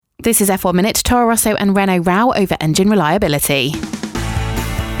This is F1 Minute. Toro Rosso and Renault row over engine reliability.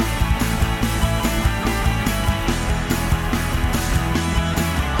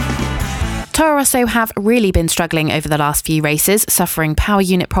 Toro Rosso have really been struggling over the last few races, suffering power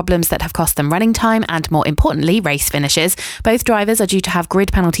unit problems that have cost them running time and, more importantly, race finishes. Both drivers are due to have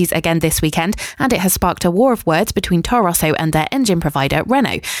grid penalties again this weekend, and it has sparked a war of words between Toro Rosso and their engine provider,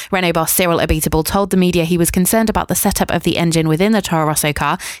 Renault. Renault boss Cyril Abiteboul told the media he was concerned about the setup of the engine within the Toro Rosso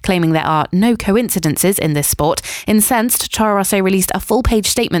car, claiming there are no coincidences in this sport. Incensed, Toro Rosso released a full-page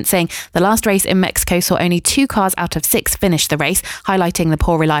statement saying the last race in Mexico saw only 2 cars out of 6 finish the race, highlighting the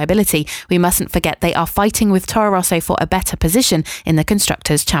poor reliability. We mustn't forget they are fighting with Toro Rosso for a better position in the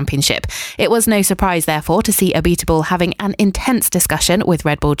Constructors' Championship. It was no surprise, therefore, to see Abiteboul having an intense discussion with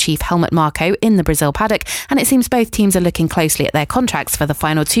Red Bull chief Helmut Marko in the Brazil paddock, and it seems both teams are looking closely at their contracts for the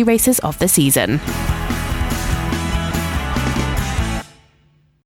final 2 races of the season.